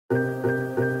Good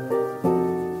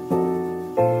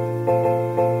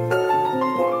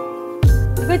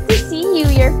to see you,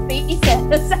 your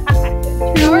faces.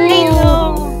 True.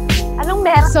 Anong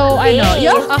meron? So, today?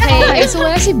 okay. So,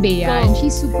 wala si Bea and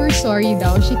she's super sorry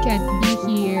daw. She can't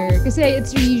be here. Kasi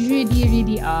it's usually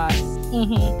really us.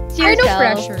 Mm-hmm. Or no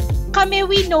pressure. Kami,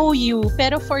 we know you.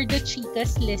 Pero for the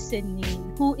chicas listening,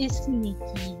 who is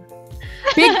Nikki?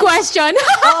 Big question.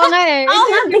 Oo nga eh.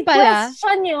 Big pala.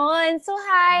 question yun. So,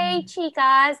 hi,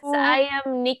 chicas. I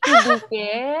am Nikki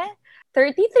Duque.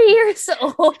 33 years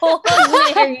old,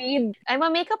 married. I'm a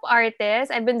makeup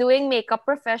artist. I've been doing makeup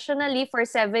professionally for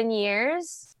 7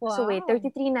 years. Wow. So wait,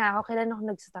 33 na ako. Kailan ako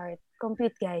nag-start?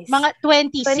 Compute, guys. Mga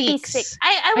 26.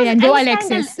 Ayan, go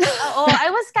Alexis.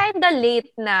 I was kinda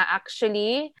late na,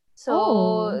 actually.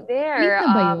 So, there. Late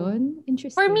na ba yun?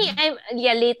 Interesting. For me,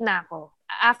 late na ako.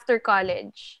 After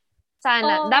college.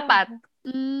 Sana. Dapat.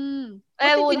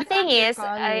 The thing is,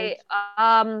 I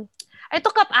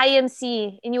took up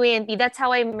IMC in UANP. That's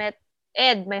how I met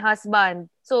Ed, my husband.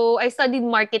 So, I studied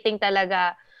marketing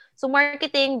talaga. So,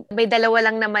 marketing, may dalawa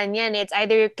lang naman yan. It's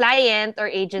either client or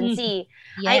agency.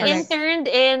 Yes. I interned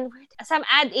in some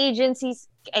ad agencies.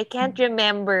 I can't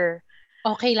remember.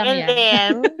 Okay lang And yan.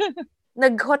 then,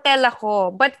 nag-hotel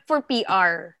ako, but for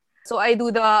PR. So, I do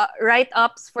the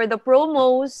write-ups for the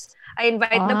promos. I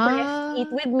invite the press to eat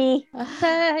with me.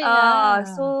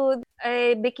 So,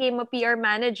 I became a PR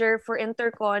manager for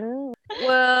Intercon.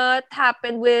 What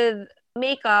happened with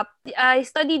makeup? I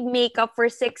studied makeup for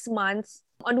 6 months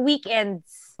on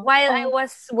weekends while I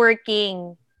was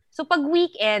working. So, pag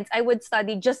weekends, I would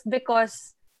study just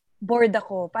because bored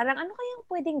ako. Parang, ano kayang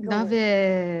pwedeng gawin? Love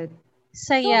it.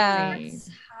 Saya. So, that's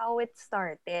how it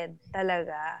started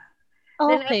talaga. Okay.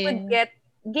 Then I would get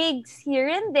gigs here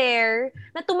and there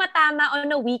na tumatama on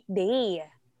a weekday.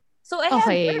 So, I have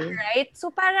work, right?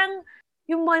 So, parang,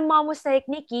 yung my mom was like,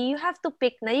 Nikki, you have to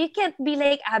pick na. You can't be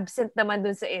like absent naman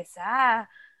dun sa isa.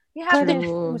 You have to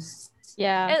choose.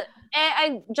 Yeah.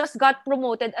 I just got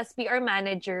promoted as PR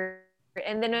manager.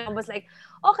 And then I was like,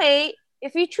 okay,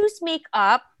 if you choose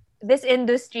makeup, this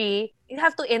industry, you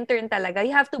have to intern talaga.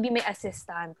 You have to be my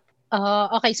assistant.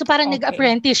 Okay. So, parang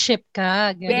nag-apprenticeship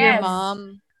ka. Ganun. Yes. Your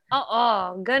mom.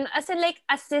 Oo. As in like,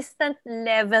 assistant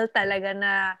level talaga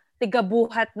na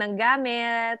tigabuhat ng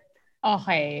gamit.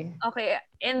 Okay.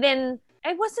 And then,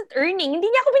 I wasn't earning. Hindi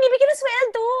niya ako binibigyan ng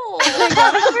sweldo.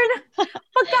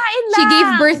 Pagkain lang. She gave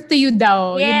birth to you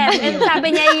daw. Yes. And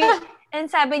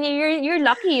sabi niya, you're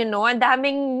lucky, Ang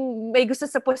daming may gusto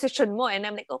sa position mo. And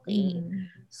I'm like, okay.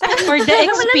 So, for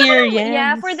the experience.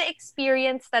 Yeah, for the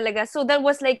experience talaga. So, that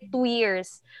was like 2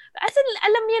 years. As in,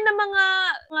 alam niya na mga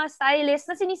stylists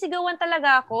na sinisigawan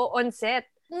talaga ako on set.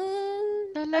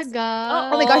 Talaga?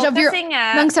 Oh my gosh,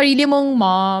 ng sarili mong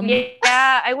mom.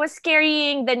 Yeah, I was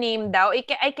carrying the name daw. I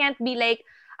can't be like,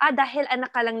 dahil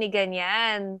anak ka lang ni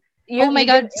ganyan. Oh my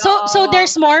God. So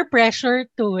there's more pressure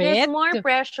to it? There's more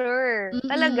pressure.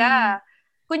 Talaga.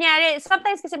 Kunyari,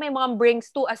 sometimes kasi my mom brings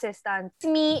 2 assistants.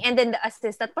 Me and then the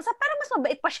assistant. Parang mas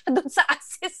mabait pa siya dun sa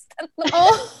assistant.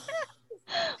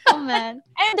 Oh man.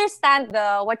 I understand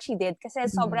what she did kasi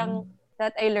sobrang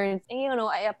that I learned.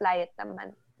 I apply it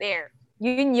naman. There.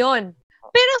 Yun.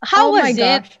 Pero how was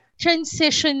it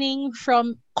transitioning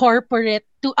from corporate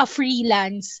to a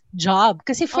freelance job?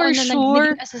 Kasi for sure...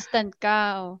 naging assistant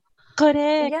ka.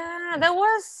 Correct. Yeah, that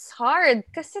was hard.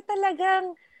 Kasi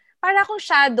talagang, para akong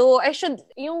shadow,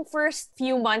 yung first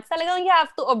few months, talagang you have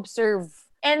to observe.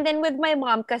 And then with my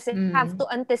mom, kasi have to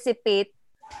anticipate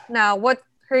na what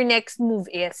her next move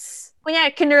is.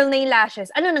 Kunyari, kinurl na yung lashes.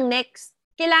 Ano nang next?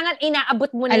 Kailangan inaabot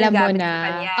mo na yung gamit sa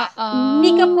kanya.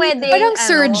 Hindi ka pwede. Parang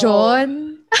surgeon.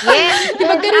 Yes.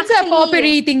 Diba ganun sa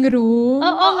operating room?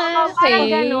 Oo nga. Parang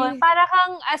ganun. Para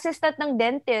kang assistant ng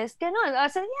dentist. Ganun.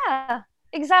 So, yeah.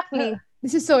 Exactly.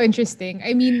 This is so interesting.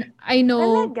 I mean, I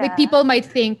know like people might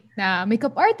think na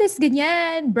makeup artist,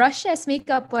 ganyan, brushes,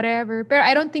 makeup, whatever. Pero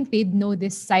I don't think they'd know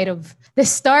this side of the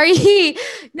story.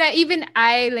 Na even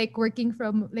I, like working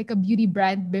from like a beauty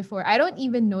brand before, I don't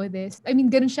even know this. I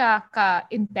mean, ganun siya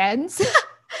ka-intense.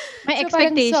 May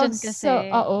expectations kasi.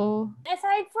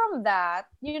 Aside from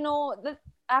that,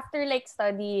 after like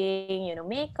studying,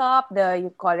 makeup,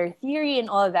 the color theory and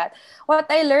all that, what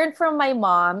I learned from my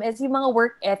mom is yung mga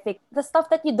work ethic, the stuff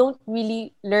that you don't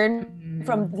really learn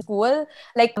from school,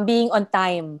 like being on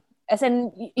time. As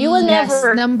in, you will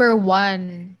never... number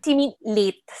 1. See me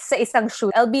late sa isang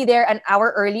shoot. I'll be there an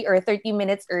hour early or 30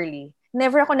 minutes early.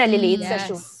 Never ako nalilate sa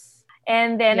shoot.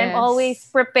 And then I'm always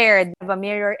prepared. I have a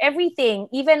mirror,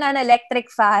 everything. Even an electric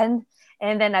fan,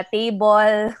 and then a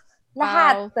table.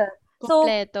 Lahat. So,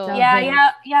 Kompleto.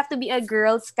 you have to be a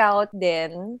Girl Scout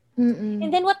then. And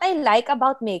then what I like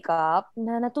about makeup,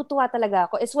 na natutuwa talaga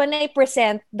ako, is when I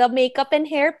present the makeup and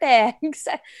hair pegs.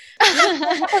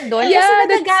 Ako doon. Yeah, kasi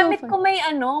that's nagagamit so ko may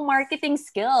marketing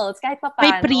skills kahit papaano.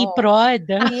 May pre-prod.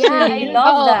 Yeah, I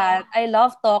love Oo. that. I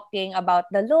love talking about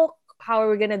the look, how are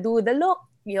we gonna do the look.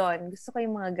 Yon, gusto ko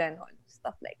yung mga ganon.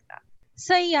 Stuff like that.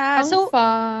 Saya. Ang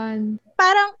fun.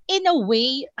 Parang in a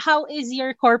way, how is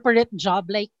your corporate job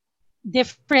like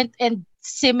different and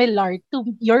similar to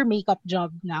your makeup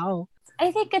job now? I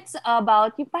think it's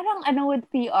about yung parang with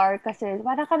PR kasi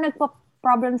parang ka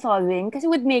nagpa-problem solving kasi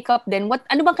with makeup din,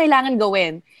 ano bang kailangan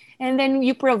gawin? And then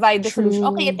you provide the solution.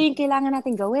 Okay, ito yung kailangan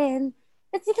natin gawin.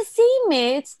 It's the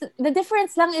same It's the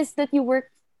difference lang is that you work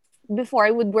before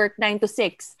I would work 9 to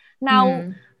 6. Now,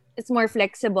 it's more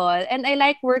flexible. And I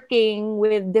like working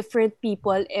with different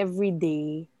people every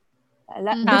day.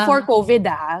 Before COVID,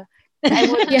 I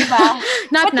would,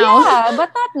 Not now. Yeah, but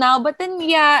not now. But then,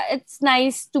 it's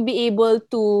nice to be able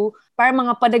to, parang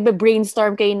mga pa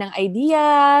nagbe-brainstorm kayo ng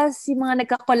ideas, yung mga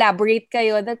nagka-collaborate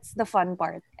kayo, that's the fun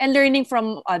part. And learning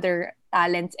from other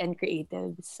talents and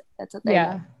creatives. That's what I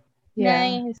like.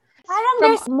 Nice. Parang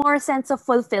there's more sense of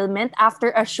fulfillment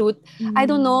after a shoot. I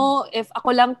don't know if ako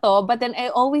lang to, but then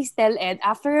I always tell Ed,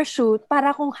 after a shoot,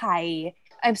 para akong high.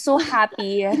 I'm so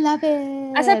happy. I love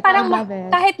it. As in, parang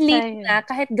kahit late Same. na,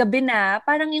 kahit gabi na,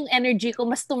 parang yung energy ko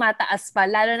mas tumataas pa,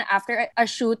 lalo na after a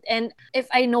shoot. And if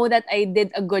I know that I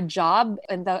did a good job,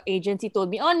 and the agency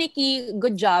told me, oh, Nikki,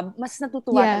 good job, mas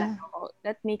natutuwa talaga ako.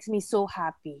 That makes me so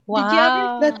happy. Wow. Did you ever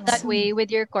feel that way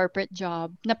with your corporate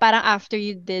job? Na parang after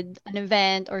you did an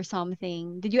event or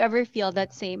something, did you ever feel that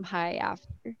same high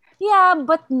after? Yeah,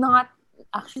 but not,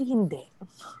 actually hindi.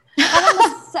 Parang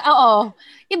mas,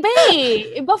 iba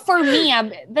Iba for me.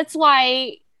 That's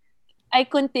why I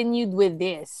continued with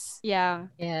this.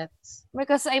 Yeah. Yes.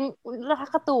 Because I'm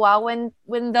nakakatuwa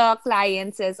when the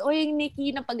client says, "Oy,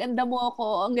 Nikki, napaganda mo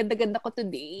ako. Ang ganda-ganda ko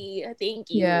today.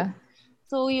 Thank you." Yeah.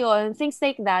 So yun, things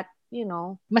like that,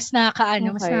 Mas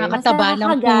nakakaano, mas Okay. nakakataba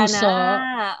ng puso.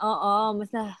 Oo,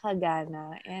 mas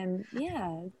nakakagana. And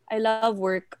yeah, I love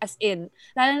work as in.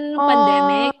 Lalo na nung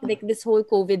pandemic, like this whole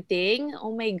COVID thing.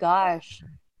 Oh my gosh.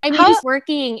 I miss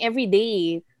working every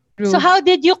day. So how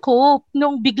did you cope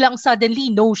nung biglang suddenly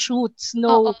no shoots,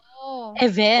 no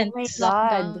events? Oh my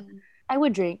God. I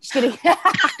would drink. Just kidding.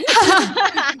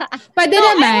 Pwede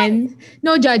naman.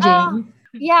 No judging.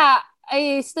 Yeah,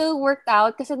 I still worked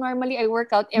out kasi normally I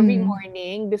work out every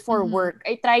morning before work.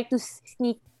 I try to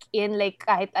sneak in like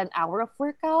kahit an hour of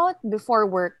workout before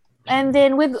work. And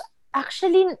then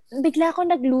actually, bigla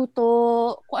ako nagluto.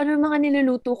 Kung ano mga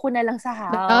niluluto ko na lang sa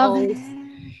house.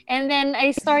 And then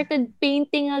I started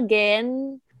painting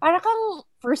again. Para kang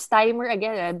first timer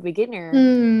again, a beginner.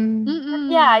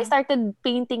 Yeah, I started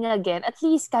painting again. At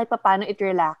least kahit paano it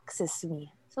relaxes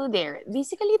me. So there,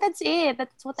 basically that's it.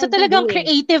 That's what So I've been talagang doing.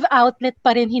 creative outlet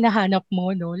pa rin hinahanap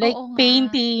mo, no? Like Oo nga.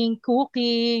 painting,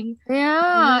 cooking.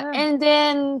 Yeah. And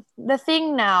then the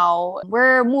thing now,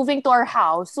 we're moving to our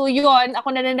house. So yun,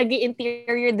 ako na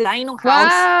nag-interior design ng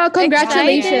house. Wow,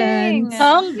 congratulations.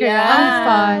 Congrats. Ang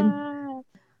fun.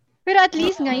 Pero at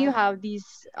least nga you have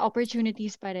these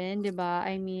opportunities pa rin, di ba?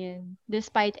 I mean,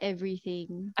 despite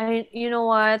everything. You know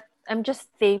what? I'm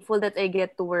just thankful that I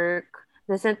get to work.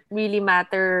 Doesn't really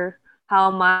matter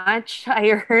how much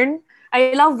I earn.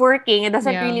 I love working. It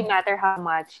doesn't really matter how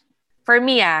much. For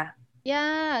me,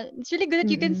 Yeah, it's really good that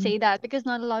you can say that because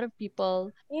not a lot of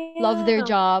people love their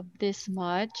job this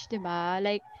much, diba?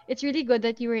 Like, it's really good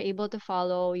that you were able to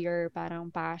follow your parang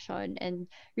passion and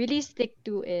really stick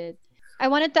to it. I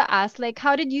wanted to ask, like,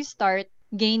 how did you start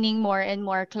gaining more and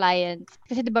more clients?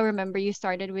 Kasi diba, remember, you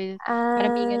started with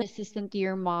parang being an assistant to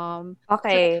your mom. Okay.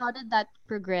 So, like, how did that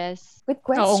progress? Good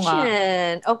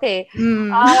question. Okay. Mm.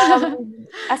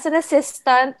 As an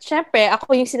assistant, syempre,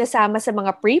 ako yung sinasama sa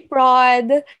mga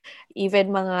pre-prod, even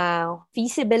mga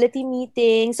feasibility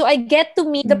meetings. So, I get to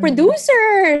meet the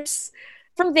producers.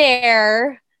 From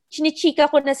there, chinichika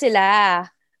ko na sila.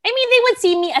 I mean, they would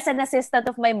see me as an assistant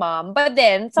of my mom. But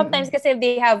then, sometimes kasi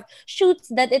they have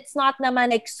shoots that it's not naman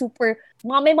like super...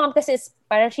 My mom kasi is,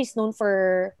 parang she's known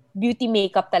for beauty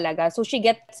makeup talaga. So, she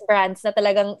gets brands na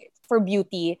talagang for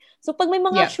beauty. So, pag may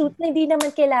mga shoot na hindi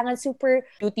naman kailangan super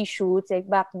beauty shoots, like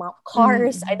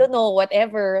cars, I don't know,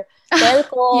 whatever,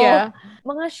 telco,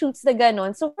 mga shoots na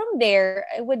ganon. So, from there,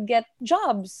 I would get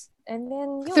jobs. And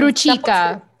then, yun. Through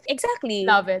chika. Exactly.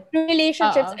 Love it.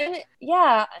 Relationships. And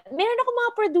yeah, meron ako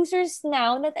mga producers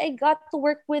now that I got to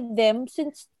work with them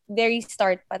since very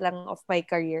start pa lang of my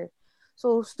career.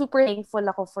 So, super thankful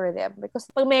ako for them. Because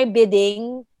pag may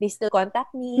bidding, they still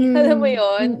contact me. Alam mo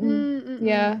yun?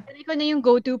 Yeah. And ikaw na yung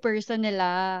go-to person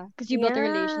nila. Because you built a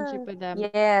relationship with them.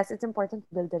 Yes, it's important to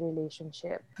build a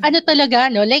relationship. Ano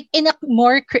talaga, no? Like, in a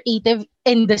more creative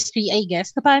industry, I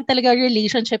guess, na parang talaga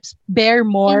relationships bear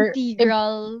more...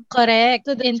 Integral. Correct.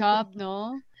 To the job,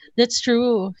 no? That's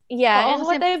true. Yeah, and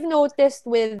what I've noticed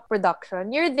with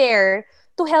production, you're there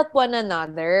to help one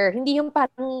another. Hindi yung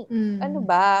parang, ano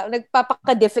ba,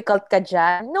 nagpapaka-difficult ka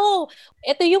dyan. No,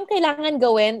 ito yung kailangan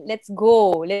gawin, let's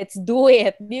go, let's do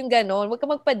it. Yung ganon, huwag ka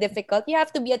magpa-difficult. You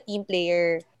have to be a team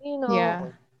player. You know?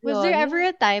 Yeah. Was there ever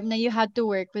a time na you had to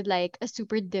work with like a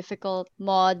super difficult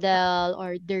model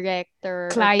or director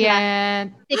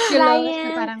client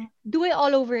na parang do it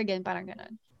all over again, parang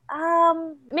ganon?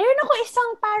 Meron ako isang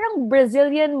parang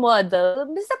Brazilian model.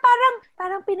 Basta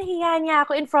parang pinahiya niya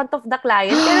ako in front of the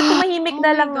client. Pero tumahimik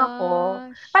na lang ako.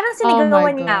 Parang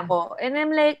sinigawan niya ako. And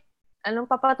I'm like,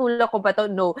 anong papatulak ko ba to?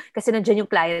 No. Kasi nandiyan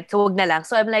yung client. So, wag na lang.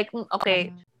 So, I'm like,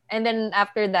 okay. And then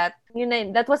after that,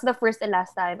 that was the first and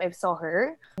last time I saw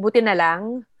her. Buti na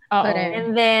lang.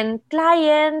 And then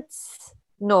clients,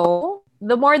 no.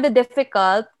 The more the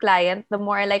difficult client, the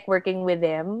more I like working with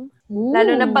them. Ooh.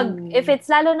 Lalo na if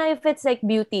it's like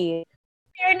beauty.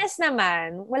 Fairness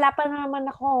naman, wala pa naman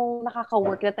akong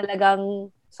nakaka-work na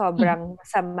talagang sobrang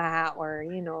masama or,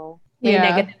 may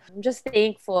negative. I'm just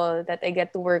thankful that I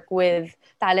get to work with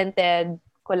talented,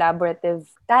 collaborative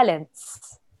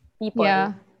talents. People.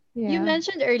 Yeah. You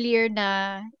mentioned earlier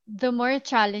na the more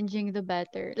challenging, the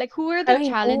better. Like, who are the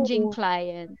challenging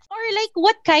clients? Or like,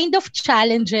 what kind of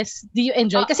challenges do you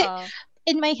enjoy? Kasi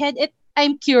in my head,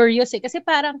 I'm curious kasi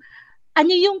parang,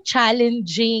 ano yung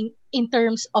challenging in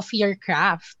terms of your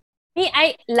craft? Me,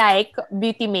 I like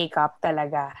beauty makeup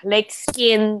talaga. Like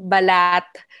skin, balat,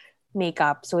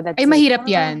 makeup. So that's mahirap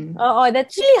yan. Oo,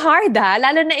 that's really hard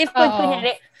Lalo na if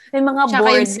kunyari, may mga tsaka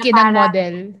board yung skin ng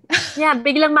model. Yeah,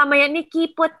 biglang mamaya,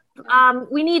 Nikki,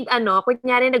 we need,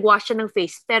 kunyari nag-wash siya ng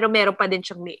face, pero meron pa din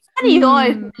siyang makeup. Ano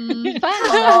yun?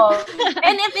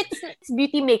 And if it's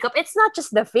beauty makeup, it's not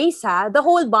just the face, the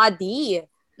whole body.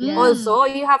 Yeah. Also,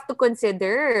 you have to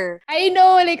consider. I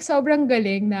know, like, sobrang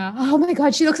galing na, oh my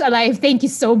God, she looks alive. Thank you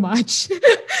so much.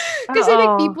 Kasi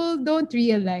like, people don't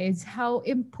realize how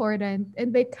important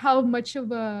and like how much of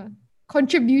a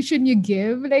contribution you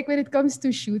give, like when it comes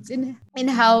to shoots and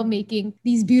how making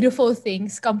these beautiful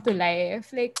things come to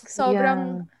life. Like,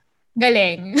 sobrang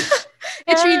galing.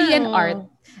 It's really an art.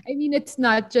 I mean, it's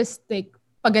not just like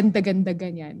paganda-ganda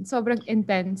ganyan. Sobrang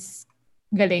intense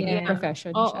galing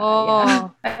profession siya.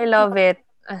 Yeah. I love it.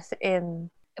 As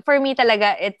in, for me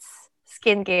talaga, it's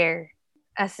skincare.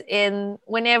 As in,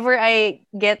 whenever I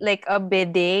get like a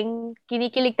bidding,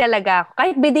 kinikilig talaga ako.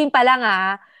 Kahit bidding pa lang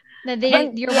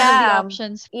you're one of the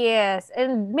options. Yes.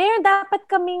 And meron dapat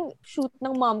kaming shoot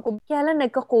ng mom ko. Kaya lang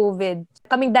nagka-COVID.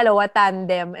 Kaming dalawa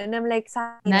tandem. And I'm like,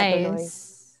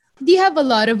 nice. Do you have a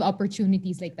lot of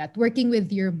opportunities like that? Working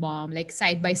with your mom, like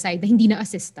side by side, na hindi na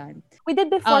assistant? We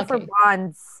did before for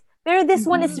Bonds. Pero this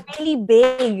one is really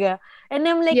big. And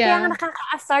I'm like, kaya nga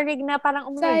nakaka-asarig na parang,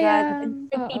 oh my God.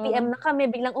 PPM na kami,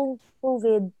 biglang,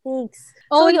 COVID, thanks.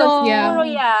 Oh, so, no. Siguro,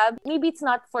 maybe it's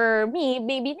not for me.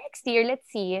 Maybe next year, let's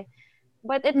see.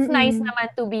 But it's nice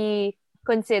naman to be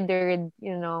considered,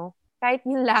 Kahit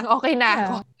yun lang, okay na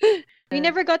ako. We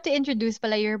never got to introduce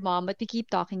pala your mom, but we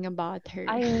keep talking about her.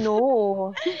 I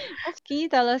know. Can you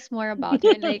tell us more about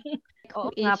her? Like,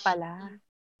 nga pala.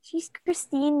 She's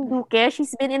Christine Duque.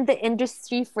 She's been in the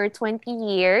industry for 20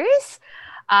 years.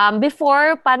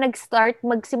 Before pa nag-start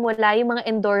magsimula yung mga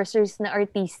endorsers na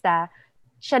artista,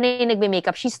 siya na yung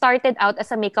nagme-makeup. She started out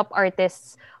as a makeup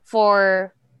artist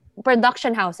for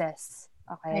production houses.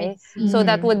 Okay? So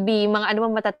that would be mga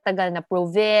matatagal na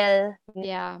Proville.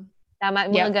 Yeah. Tama,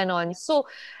 mga ganon. So,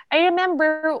 I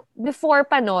remember before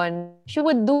pa nun, she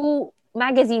would do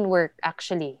magazine work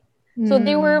actually. So,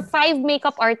 there were 5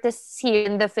 makeup artists here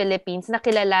in the Philippines na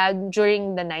kilala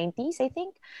during the 90s, I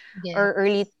think, or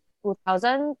early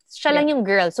 2000s. Siya lang yung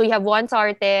girl. So, you have Juan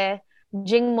Sarte,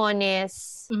 Jing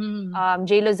Mones,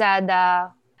 Jay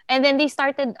Lozada, and then they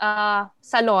started a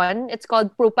salon. It's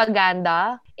called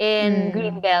Propaganda in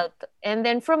Greenbelt. And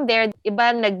then from there,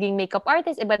 iba naging makeup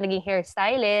artist, iba naging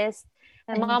hairstylist.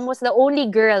 And Mom was the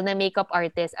only girl na makeup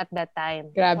artist at that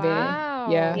time. Grabe. Wow.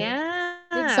 Yeah.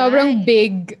 Sobrang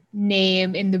big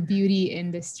name in the beauty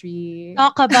industry.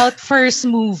 Talk about first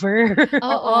mover.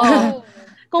 Oo.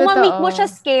 Kung ma-meet mo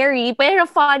siya scary, pero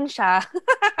fun siya.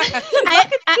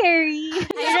 Scary.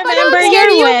 I remember your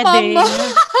wedding.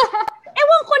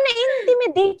 Ewan ko,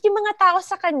 na-intimidate yung mga tao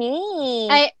sa kanya.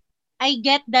 I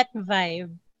get that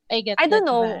vibe. I don't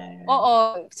know.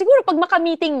 Oo. Siguro pag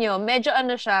maka-meeting nyo, medyo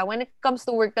ano siya, when it comes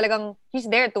to work, talagang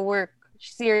she's there to work.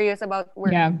 She's serious about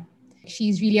work. Yeah.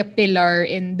 She's really a pillar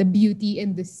in the beauty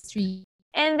industry.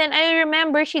 And then I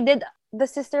remember she did the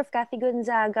sister of Kathy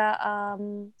Gonzaga,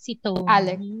 si Tony.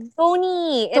 Alec.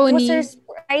 Tony. It was her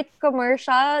Sprite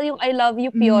commercial, yung I Love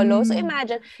You Piolo. So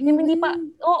imagine, yung hindi pa,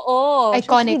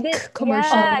 iconic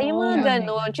commercial. Yeah, yung mga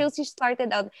ganon. She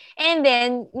started out. And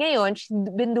then, ngayon, she's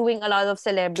been doing a lot of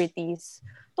celebrities.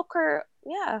 Took her,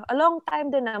 a long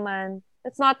time din naman.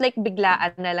 It's not like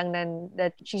biglaan na lang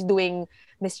that she's doing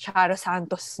Miss Charo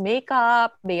Santos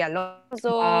makeup, Bea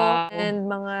Alonzo, and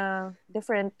mga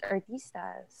different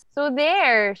artistas. So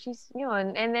there, she's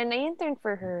yun. And then I interned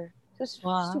for her.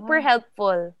 So super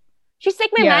helpful. She's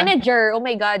like my manager. Oh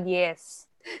my God, yes.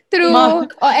 True.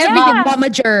 Everything.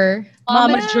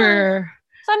 Momager.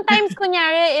 Sometimes,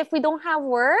 kunyari, if we don't have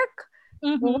work,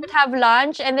 we would have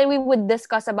lunch and then we would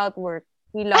discuss about work.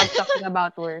 We love talking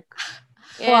about work.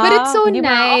 Yeah. But it's so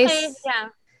nice. Okay, yeah.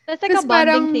 That's like a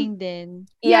bonding thing then.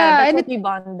 Yeah, that's what we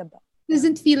bond about.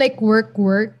 Doesn't feel like work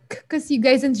because you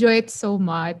guys enjoy it so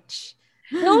much.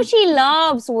 No, she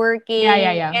loves working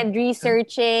and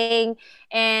researching,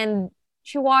 and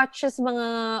she watches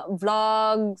mga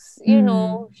vlogs, you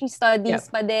know, she studies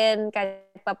pa din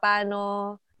kahit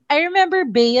papano. I remember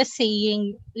Bea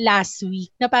saying last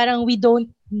week na parang we don't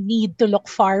need to look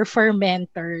far for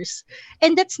mentors.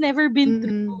 And that's never been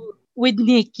true with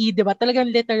Nikki, di ba?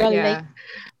 Talagang literal, like,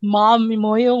 mom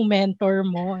mo yung mentor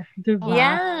mo. Diba?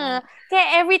 Yeah.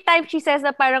 Kaya every time she says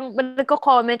na parang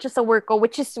nagko-comment siya sa work ko,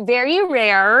 which is very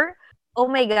rare, oh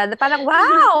my God, parang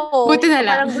wow! Buti na lang.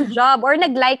 Parang good job. Or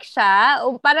nag-like siya.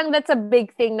 Parang that's a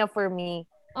big thing na for me.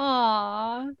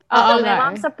 Aww. My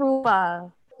mom's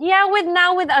approval. Yeah, with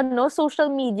social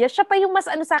media, siya pa yung mas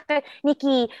sa akin,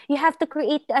 Nikki, you have to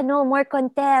create more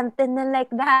content and then like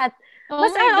that.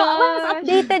 Mas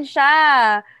updated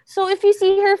siya. So if you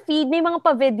see her feed, may mga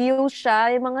pa-videos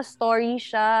siya, may mga stories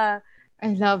siya.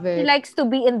 I love it. She likes to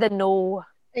be in the know.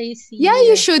 I see. Yeah,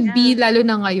 you should be, lalo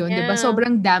na ngayon, diba?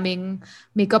 Sobrang daming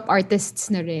makeup artists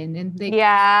na rin. And like,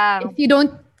 if you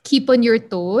don't keep on your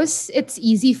toes, it's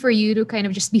easy for you to kind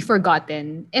of just be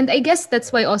forgotten. And I guess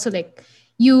that's why also like,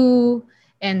 you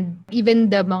and even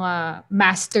the mga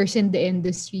masters in the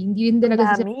industry, hindi rin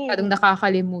talaga masyadong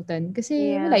nakakalimutan.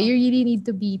 Kasi you really need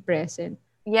to be present.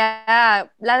 Yeah,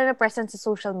 lalo na present sa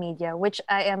social media, which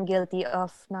I am guilty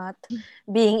of not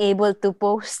being able to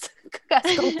post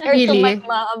as compared to my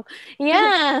mom.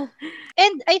 Yeah.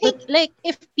 And I think, like,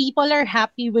 if people are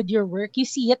happy with your work, you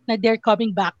see it na they're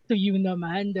coming back to you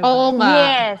naman. Diba? Oo nga.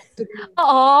 Yes.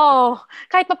 Oo.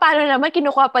 Kahit pa paano naman,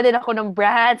 kinukuha pa din ako ng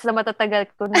brands na matatagal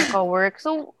ko naka-work.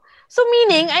 So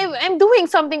meaning, I'm doing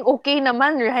something okay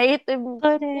naman, right?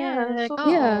 Correct.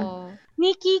 Yeah.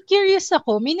 Nikki, curious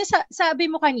ako. May sabi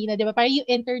mo kanina, di ba? Parang you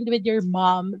interned with your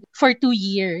mom for 2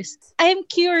 years. I'm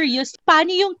curious,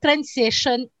 paano yung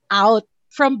transition out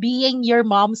from being your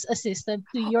mom's assistant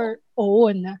to your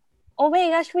own? Oh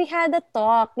my gosh, we had a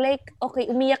talk. Like, okay,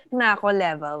 umiyak na ako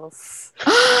levels.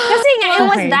 Kasi nga, it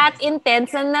was that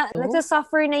intense na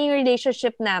nagsasuffer na yung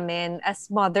relationship namin as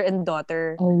mother and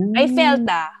daughter. Oh. I felt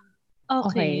that.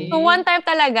 Okay. So one time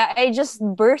talaga, I just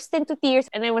burst into tears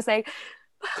and I was like,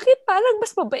 bakit parang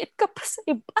mas mabait ka pa sa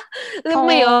iba? Alam mo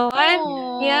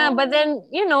yun? Yeah, but then,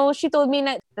 she told me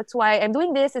na that's why I'm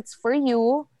doing this. It's for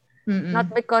you.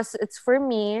 Not because it's for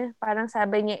me. Parang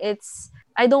sabi niya,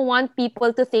 I don't want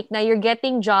people to think na you're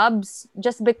getting jobs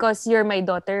just because you're my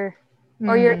daughter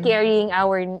or you're carrying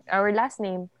our last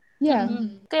name. Yeah.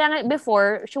 Kaya nga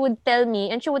before, she would tell me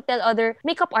and she would tell other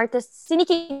makeup artists, si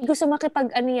Nikki gusto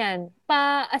makipag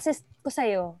pa-assist ko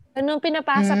sa'yo.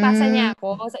 Pinapasa-pasa niya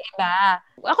ako sa iba.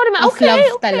 Ako naman, tough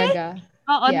love talaga.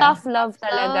 Oo, tough love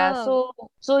talaga.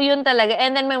 So yun talaga.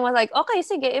 And then my mom was like, okay,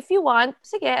 sige, if you want,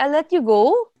 sige, I'll let you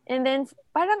go. And then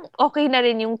parang okay na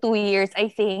rin yung 2 years, I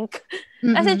think.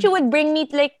 As in, she would bring me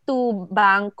like to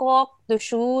Bangkok, to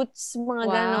shoots, mga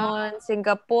ganon,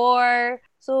 Singapore.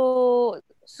 So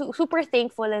super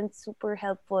thankful and super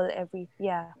helpful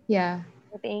Yeah.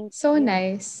 Thanks. So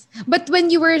nice. But when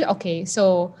you were, okay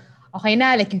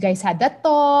na, like you guys had that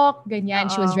talk, ganyan,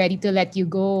 she was ready to let you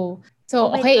go.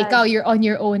 So, ikaw, you're on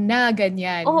your own na,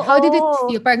 ganyan. How did it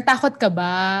feel? Parang takot ka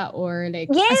ba? Or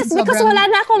like, yes, because wala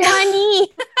na akong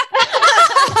money.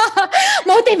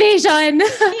 Motivation.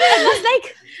 It was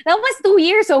like, that was 2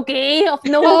 years, okay? Of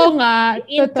no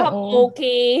income,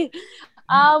 okay?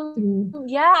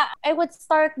 Yeah, I would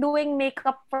start doing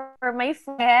makeup for my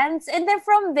friends. And then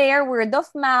from there, word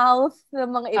of mouth, the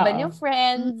mga iba niyong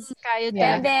friends.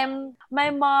 And then,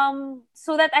 my mom,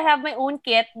 so that I have my own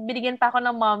kit, binigyan pa ako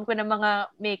ng mom ko ng mga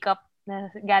makeup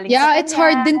na galing sa kanya. It's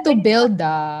hard din to build.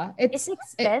 It's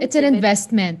expensive. It's an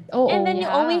investment. And then you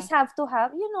always have to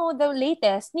have, the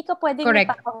latest. Hindi ka pwedeng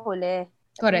ipakahuli.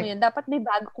 Correct. Yun, dapat may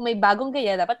kung may bagong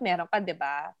gaya, dapat meron ka, di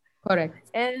ba? Correct.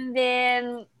 And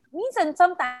then,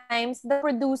 sometimes, the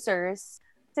producers,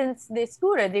 since the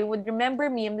scooter, they would remember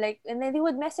me. I'm like, and then they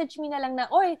would message me na lang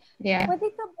na, oy, pwede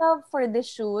ka ba for the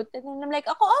shoot? And then I'm like,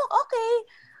 okay.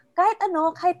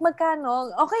 Kahit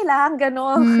magkano, okay lang,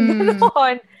 ganon.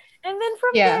 And then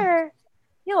from there,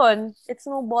 yun, it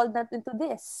snowballed not into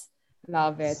this.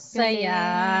 Love it.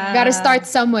 Saya. Gotta start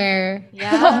somewhere.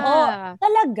 Yeah.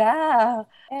 Talaga.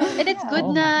 And it's good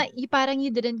na parang you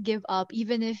didn't give up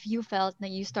even if you felt na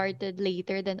you started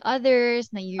later than others,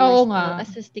 na you were still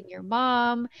assisting your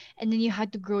mom, and then you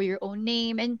had to grow your own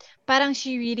name. And parang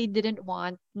she really didn't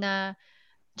want na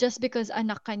just because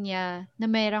anak ka niya na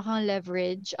mayroon kang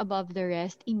leverage above the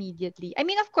rest immediately. I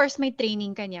mean, of course, may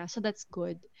training ka niya, so that's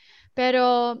good.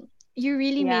 Pero you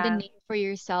really made a name for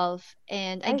yourself,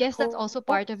 and I guess that's also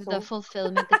part of the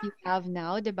fulfillment that you have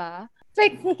now, diba?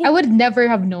 Like, I would never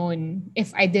have known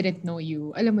if I didn't know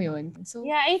you. Alam mo yun? So,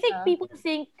 yeah, I think people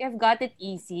think I've got it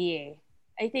easy eh.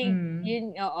 I think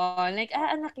like,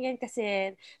 anak yan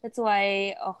kasi that's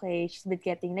why, okay, she's been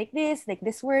getting like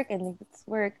this work and like this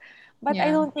work. But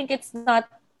I don't think it's not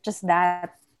just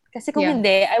that. Kasi kung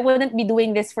hindi, I wouldn't be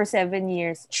doing this for 7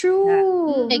 years.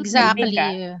 True.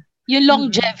 Exactly. Yung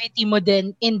longevity mo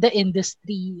din in the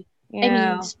industry, I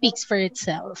mean, speaks for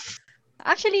itself.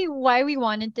 Actually, why we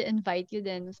wanted to invite you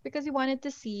then was because we wanted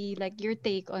to see like your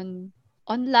take on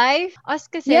life. Us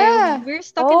kasi, we're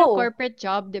stuck in a corporate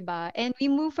job, diba? And we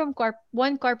move from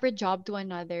one corporate job to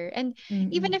another. And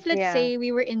even if, let's say,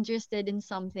 we were interested in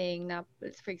something, na,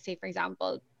 for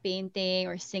example, painting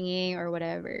or singing or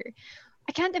whatever,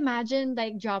 I can't imagine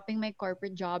like dropping my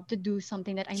corporate job to do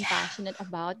something that I'm passionate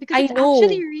about, because it's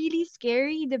actually really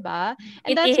scary, diba?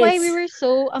 And that's why we were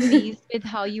so amazed with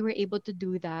how you were able to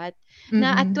do that.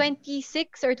 Na at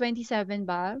 26 or 27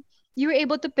 ba, you were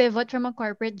able to pivot from a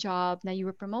corporate job, na you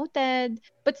were promoted,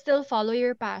 but still follow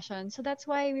your passion. So that's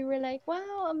why we were like,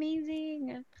 wow,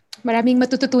 amazing. Maraming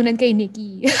matututunan kay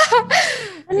Nikki.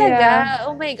 Talaga?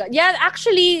 Oh my God. Yeah,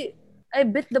 actually, I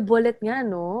bit the bullet nga,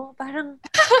 no? Parang,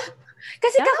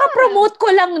 kasi kaka-promote ko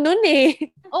lang nun eh.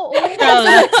 Oo.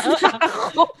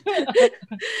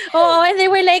 Oo, and they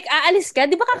were like, aalis ka?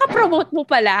 Di ba kaka-promote mo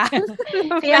pala?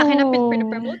 Kaya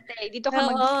pinapromote eh. Dito ka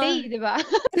mag-stay, di ba?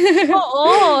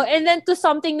 Oo. And then to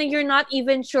something that you're not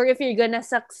even sure if you're gonna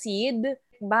succeed.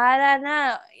 Bahala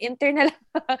na. Intern na lang.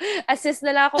 Assist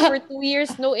na lang ako for 2 years.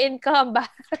 No income.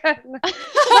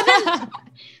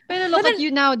 Pero look at you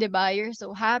now, di ba? You're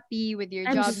so happy with your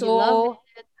job. So you love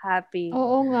it. Happy.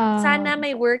 Oo nga. Sana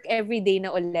may work every day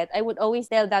na ulit. I would always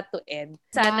tell that to Ed.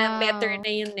 Sana better na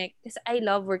yung next. Kasi I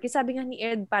love work. Kasi sabi nga ni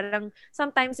Ed, parang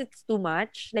sometimes it's too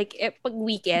much. Like, pag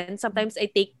weekend, sometimes I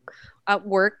take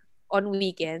work on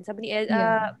weekend. Sabi ni Ed,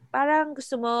 parang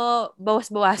gusto mo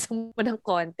bawas-bawasan mo ng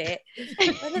konti. I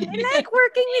like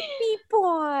working with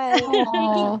people.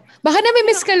 Baka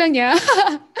na-miss ka lang niya.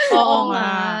 Oo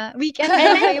nga. Weekend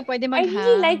na kayo pwede mag-hang. I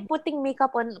really like putting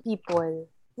makeup on people.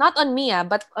 Not on me,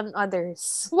 but on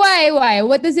others. Why?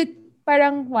 What does it,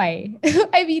 parang why?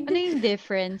 I mean, ano yung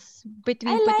difference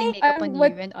between putting makeup on you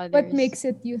and others? What makes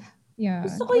it you,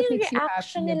 gusto ko yung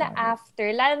reaction nila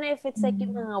after. Lalo na if it's like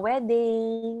yung mga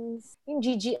weddings, yung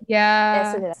GG.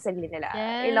 Nila.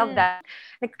 I love that.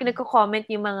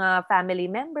 Nagko-comment yung mga family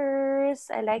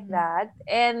members. I like that.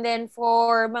 And then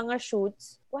for mga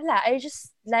shoots, wala. I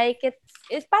just like it.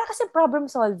 It's para kasi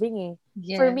problem solving eh.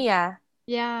 For me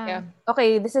Yeah.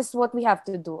 Okay, this is what we have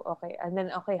to do. Okay. And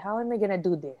then, okay, how am I gonna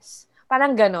do this?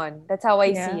 Parang ganon. That's how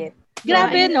I see it.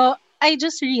 Grabe, no? I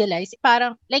just realized,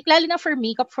 parang, like, lalo na for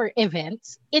makeup for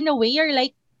events, in a way, you're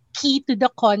like key to the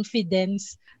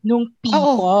confidence nung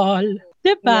people.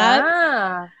 Diba?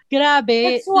 Yeah.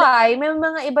 Grabe. That's why, may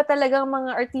mga iba talagang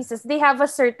mga artistas, they have a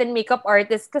certain makeup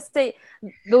artist kasi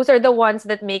those are the ones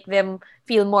that make them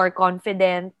feel more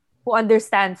confident, who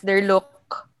understands their look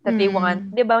that they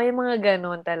want. Diba? May mga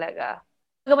ganon talaga.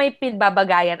 May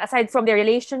pinbabagayan. Aside from their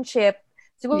relationship,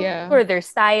 siguro their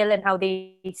style and how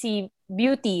they see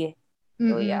beauty.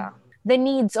 So, the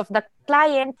needs of the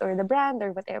client or the brand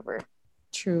or whatever.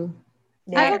 True.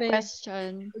 I have a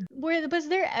question. Was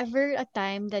there ever a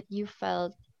time that you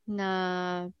felt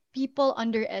na people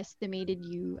underestimated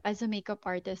you as a makeup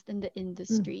artist in the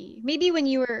industry? Maybe when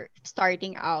you were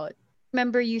starting out.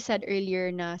 remember you said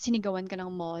earlier na sinigawan ka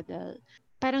ng model.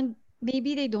 Parang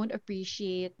maybe they don't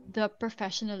appreciate the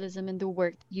professionalism and the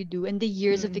work that you do and the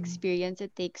years of experience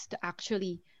it takes to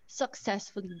actually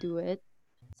successfully do it.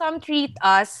 Some treat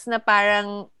us na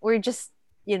parang we're just,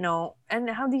 and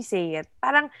how do you say it?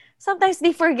 Parang sometimes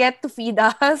they forget to feed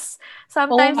us.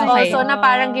 Sometimes also na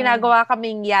parang ginagawa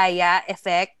kaming yaya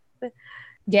effect.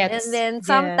 Gets. And then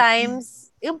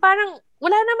sometimes, yung parang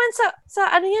wala naman sa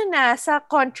ano yan sa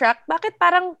contract, bakit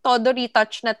parang todo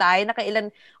retouch na tayo,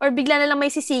 nakailan, or bigla na lang may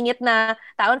sisingit na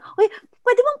taon, uy,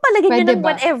 pwede bang palagyan nyo ng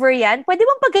whatever yan? Pwede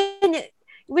bang pagganyan?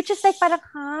 Which is like parang,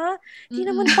 di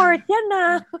naman part yan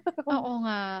Oo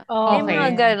nga. May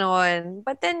mga ganon.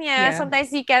 But then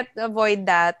sometimes you can't avoid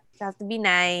that. You have to be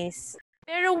nice.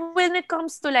 Pero when it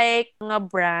comes to like mga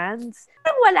brands,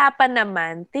 parang wala pa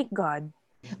naman. Thank God.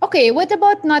 Okay, what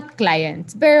about not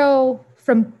clients? Pero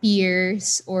from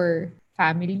peers or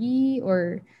family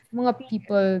or mga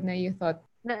people na you thought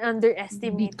na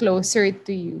underestimate be closer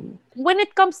to you? When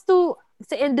it comes to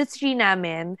sa industry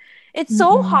namin, it's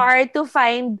so hard to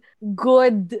find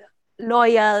good,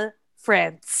 loyal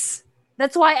friends.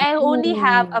 That's why I only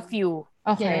have a few.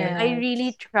 Okay. I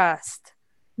really trust.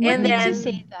 What makes you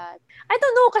say that? I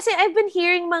don't know, kasi I've been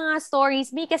hearing mga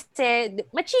stories. Me kasi,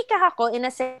 machika ako in a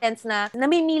sense na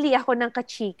namimili ako ng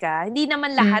kachika. Hindi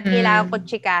naman lahat kailangan ko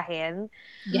chikahin.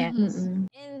 Yes.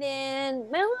 And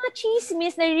then, may mga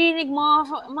chismis, narinig mo,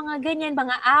 mga ganyan,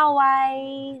 mga away,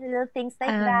 little things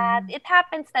like that. It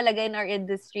happens talaga in our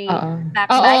industry.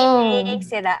 Backbiting,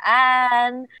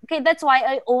 siraan. Okay, that's why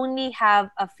I only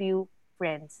have a few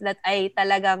friends that I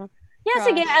talagang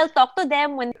sige, I'll talk to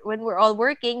them when we're all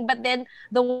working. But then,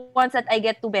 the ones that I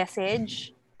get to message,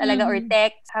 talaga, or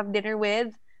text, have dinner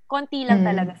with, konti lang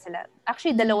talaga sila.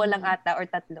 Actually, 2 lang ata or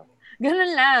 3.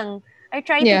 Ganun lang. I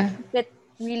try to keep it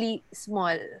really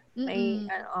small.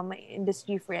 My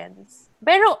industry friends.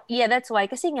 Pero, that's why.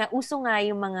 Kasi nga, uso nga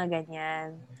yung mga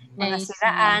ganyan. Mga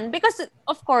siraan. Because,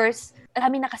 of course,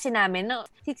 alam na kasi namin, no,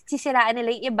 sisiraan nila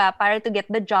yung iba para to get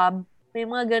the job. May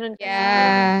mga ganun kasi.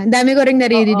 Yeah. Dami ko rin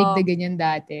naririnig na ganyan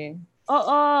dati.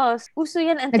 Oo. Uso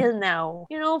yan until now.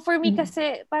 For me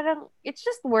kasi, parang, it's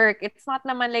just work. It's not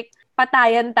naman like,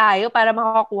 patayan tayo para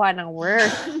makakuha ng work.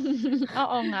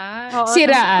 Oo nga.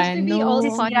 Siraan.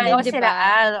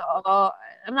 Siraan. Oo.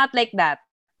 I'm not like that.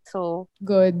 So,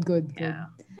 good. Yeah.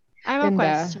 I have a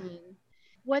question.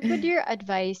 What would your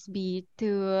advice be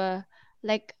to,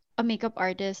 like, a makeup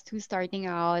artist who's starting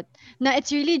out? Now, it's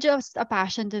really just a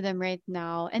passion to them right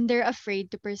now, and they're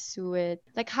afraid to pursue it.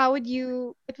 Like, what would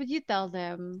you tell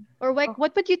them? Or what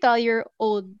would you tell your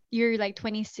like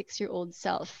 26-year-old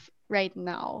self right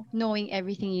now, knowing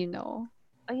everything you know?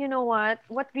 You know what?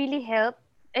 What really helped?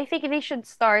 I think they should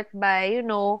start by,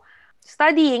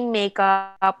 studying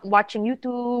makeup, watching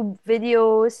YouTube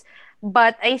videos.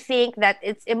 But I think that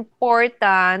it's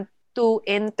important to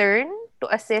intern, to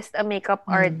assist a makeup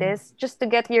artist, just to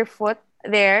get your foot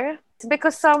there. It's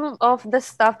because some of the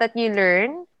stuff that you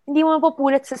learn, hindi mo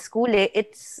mapupulit sa school eh.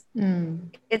 It's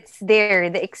there,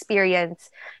 the experience.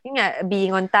 Yung nga,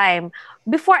 being on time.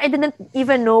 Before, I didn't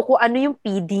even know kung ano yung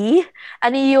PD,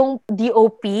 ano yung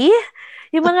DOP,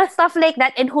 yung mga stuff like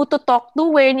that, and who to talk to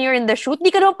when you're in the shoot.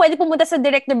 Di ka naman pwede pumunta sa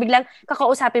director, biglang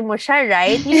kakausapin mo siya,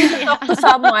 right? You need to talk to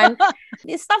someone.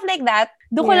 Stuff like that.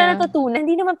 Doon ko na natutunan.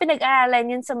 Hindi naman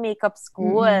pinag-aaralan yun sa makeup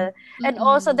school. And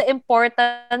also the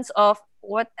importance of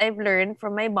what I've learned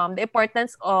from my mom, the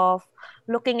importance of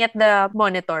looking at the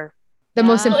monitor. The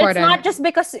most important. So it's not just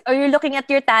because you're looking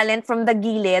at your talent from the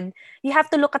gilid. You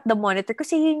have to look at the monitor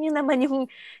kasi yun yung naman yung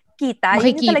kita.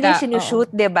 Yun yung talaga yung sinushoot,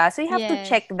 diba? So you have to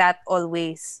check that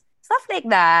always. Stuff like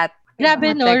that.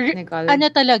 Grabe, no? Ano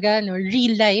talaga, no?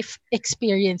 Real life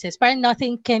experiences. Parang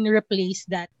nothing can replace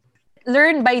that.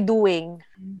 Learn by doing.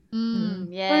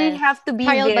 Yes. So you have to be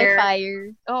Trial there. by fire.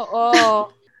 Oo.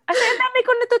 Kasi ang dami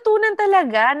ko natutunan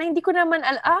talaga na hindi ko naman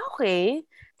okay.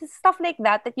 Stuff like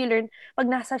that you learn pag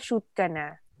nasa shoot ka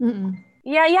na.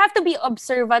 Yeah, you have to be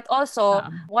observant also.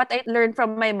 What I learned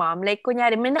from my mom, like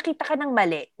kunyari, may nakita ka ng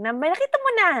mali.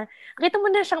 Nakita mo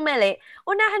na siyang mali.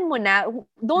 Unahan mo na.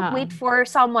 Don't wait for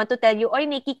someone to tell you, oy,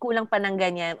 Nikki, kulang pa ng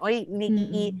ganyan. Oy,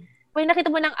 Nikki, oy, nakita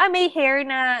mo ng, may hair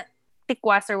na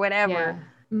tikwas or whatever.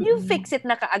 You fix it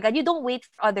na kaagad. You don't wait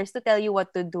for others to tell you what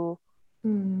to do.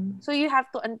 So you have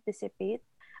to anticipate.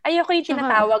 Ayoko yung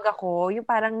tinatawag ako, yung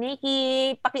parang,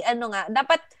 Nikki, nga.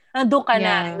 Dapat, nandun ka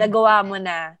na, nagawa mo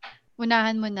na.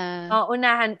 Unahan mo na.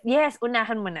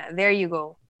 Unahan mo na. There you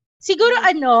go. Siguro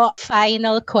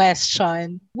final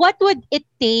question. What would it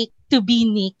take to be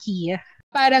Nikki?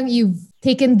 Parang you've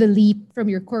taken the leap from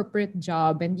your corporate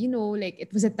job and like it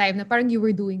was a time na parang you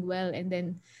were doing well and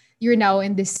then you're now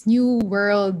in this new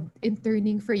world,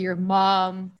 interning for your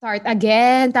mom, start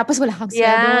again, tapos wala kang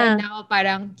sweldo, and now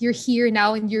parang you're here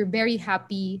now and you're very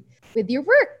happy with your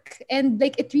work. And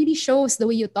like, it really shows the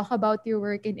way you talk about your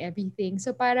work and everything.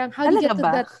 So parang, how do you get to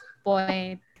that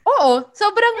point? Oo,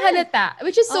 sobrang halata.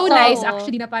 Which is so nice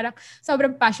actually, na parang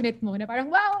sobrang passionate mo, na parang,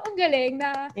 wow, ang galing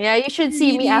na. Yeah, you should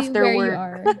see me after where work. You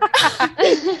are.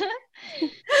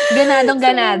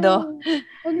 Ganadong-ganado.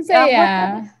 Ang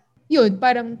saya. Yun,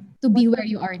 parang to be where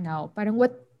you are now. Parang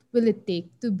what will it take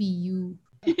to be you?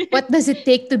 What does it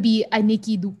take to be a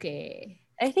Nikki Duque?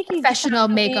 I think professional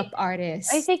makeup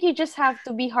artist. I think you just have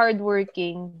to be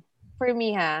hardworking. For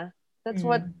me, that's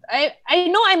what I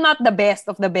know. I'm not the best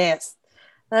of the best.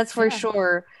 That's for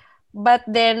sure. But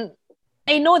then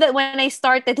I know that when I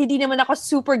started, hindi naman ako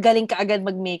super galing kaagad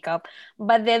mag-makeup.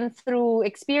 But then through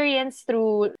experience,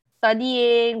 through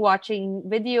studying, watching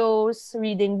videos,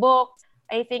 reading books,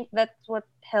 I think that's what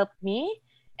helped me.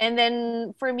 And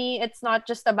then for me, it's not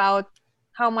just about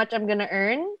how much I'm gonna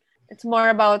earn. It's more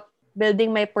about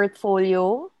building my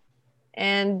portfolio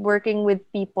and working with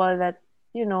people that,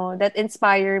 you know, that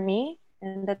inspire me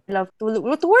and that I love to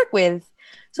work with.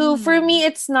 So for me,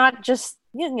 it's not just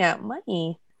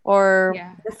money or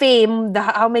the fame,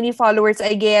 how many followers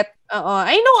I get.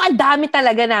 I know ang dami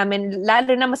talaga namin,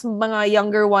 lalo na mas mga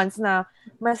younger ones na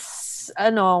mas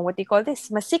what do you call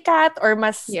this? Mas sikat or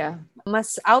mas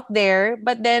out there.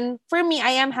 But then for me,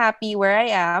 I am happy where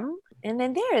I am. And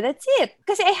then that's it.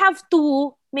 Kasi I have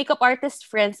 2 makeup artist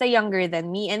friends na younger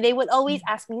than me, and they would always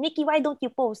ask me, Nikki, why don't you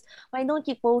post? Why don't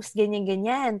you post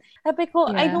ganyan? Sabi ko,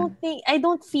 I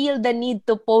don't feel the need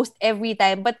to post every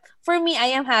time. But for me,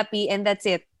 I am happy and that's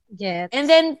it. Yes. And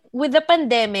then with the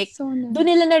pandemic, doon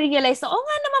nila na-realize na,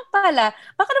 nga naman pala,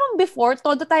 baka naman before,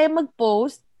 todo tayo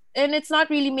mag-post and it's not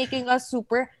really making us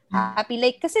super happy.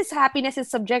 Like, kasi happiness is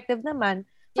subjective naman.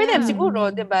 For them, siguro,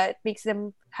 diba? It makes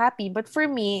them happy. But for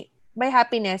me, my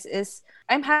happiness is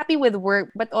I'm happy with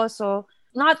work, but also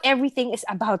not everything is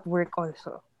about work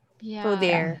also. Yeah. So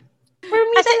there. For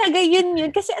me talaga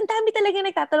yun. Kasi ang dami talaga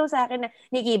nagtatanong sa akin na,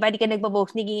 Nikki, ba di ka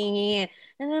nagpo-post? Nikki.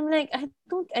 And I'm like,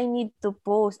 I need to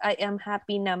post. I am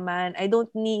happy naman. I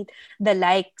don't need the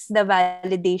likes, the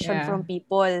validation from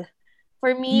people.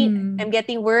 For me, I'm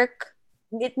getting work.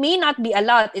 It may not be a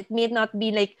lot. It may not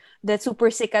be like the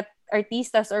super sikat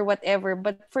artistas or whatever.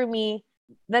 But for me,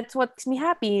 that's what makes me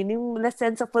happy. The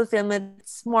sense of fulfillment.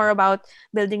 It's more about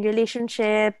building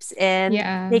relationships and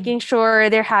making sure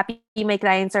they're happy. My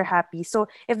clients are happy. So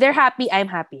if they're happy, I'm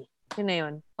happy. Yun na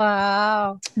yun.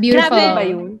 Wow. Beautiful. Grabe ba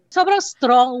yun? Sobrang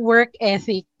strong work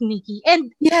ethic, Nikki.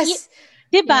 And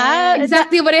diba?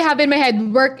 Exactly what I have in my head.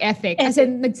 Work ethic. As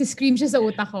in, nagsiscream siya sa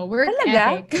utak ko. Work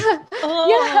ethic.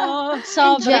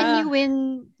 Sobrang.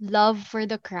 Genuine love for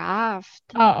the craft.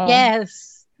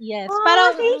 Yes. Yes.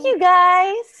 Parang, thank you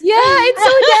guys. Yeah, it's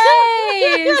so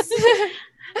nice.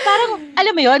 Parang,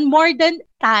 alam mo yun, more than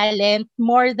talent,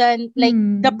 more than like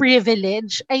the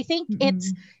privilege, I think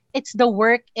it's the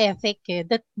work ethic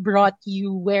that brought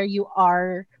you where you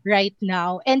are right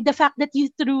now. And the fact that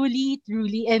you truly,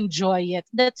 truly enjoy it.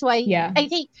 That's why I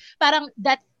think parang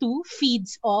that too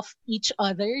feeds off each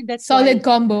other. That's solid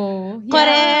combo.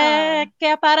 Correct.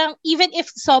 Kaya parang even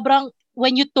if sobrang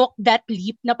when you took that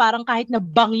leap na parang kahit na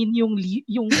bangin yung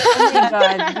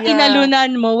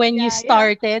inalunan mo when you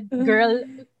started, girl,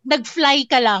 nag-fly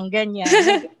ka lang, ganyan.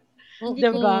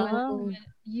 Diba?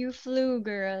 You flew,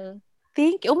 girl.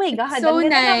 Thank you. Oh my God. So ang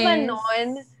ganda nice. naman nun.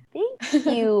 Thank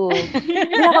you.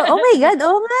 Oh my God.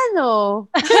 Oh nga, no.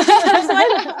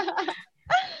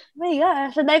 Oh my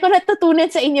gosh. Dahil ko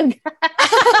natutunan sa inyo.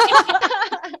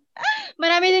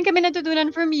 Marami din kami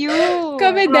natutunan from you.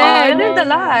 Kami din. Ano the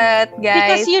lahat, guys.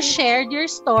 Because you shared your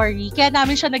story, kaya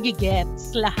namin siya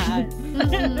nagigets lahat.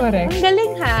 Correct. Ang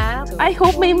galing ha. I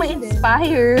hope may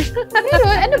ma-inspire. Pero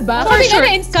ano ba? Kami sure,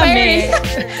 na-inspire.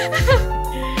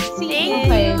 Thank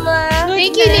you.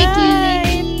 Thank you, Nikki.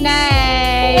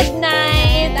 Night. Good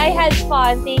night. I had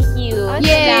fun. Thank you.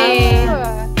 Yay.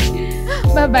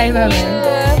 Bye-bye, Mama.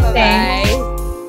 Bye-bye.